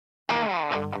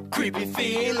Creepy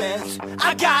feelings,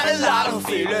 I got a lot of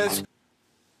feelings.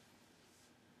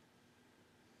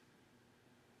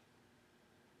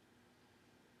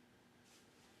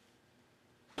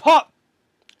 Pop!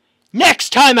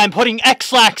 Next time I'm putting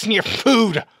x-lax in your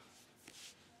food!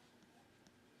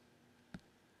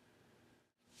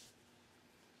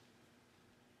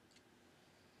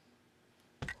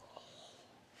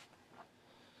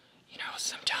 You know,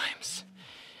 sometimes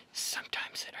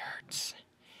it hurts.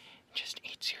 It just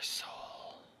eats your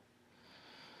soul.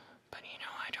 But you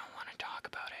know, I don't want to talk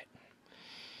about it.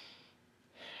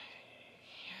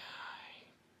 Yeah, I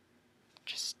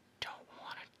just don't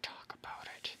want to talk about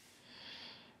it.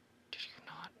 Did you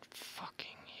not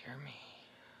fucking hear me?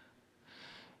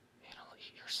 It'll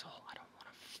eat your soul. I don't want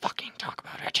to fucking talk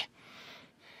about it.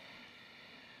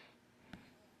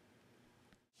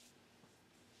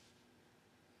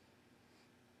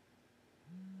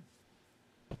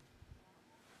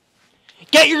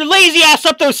 Get your lazy ass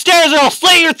up those stairs or I'll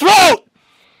slit your throat!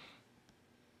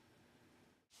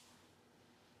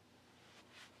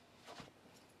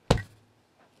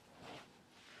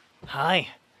 Hi.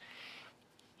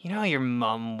 You know your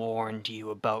mom warned you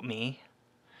about me?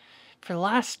 For the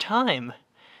last time,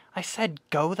 I said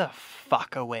go the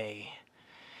fuck away.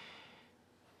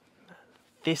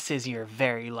 This is your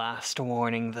very last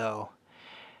warning, though.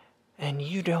 And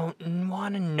you don't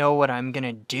want to know what I'm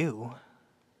gonna do.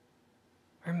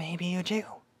 Or maybe you do.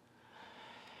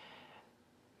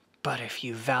 But if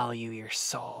you value your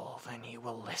soul, then you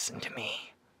will listen to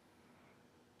me.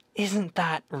 Isn't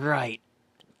that right?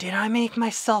 Did I make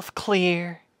myself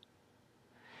clear?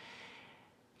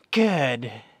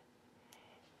 Good.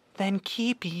 Then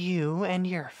keep you and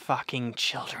your fucking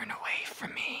children away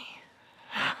from me.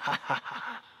 Ha ha ha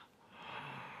ha.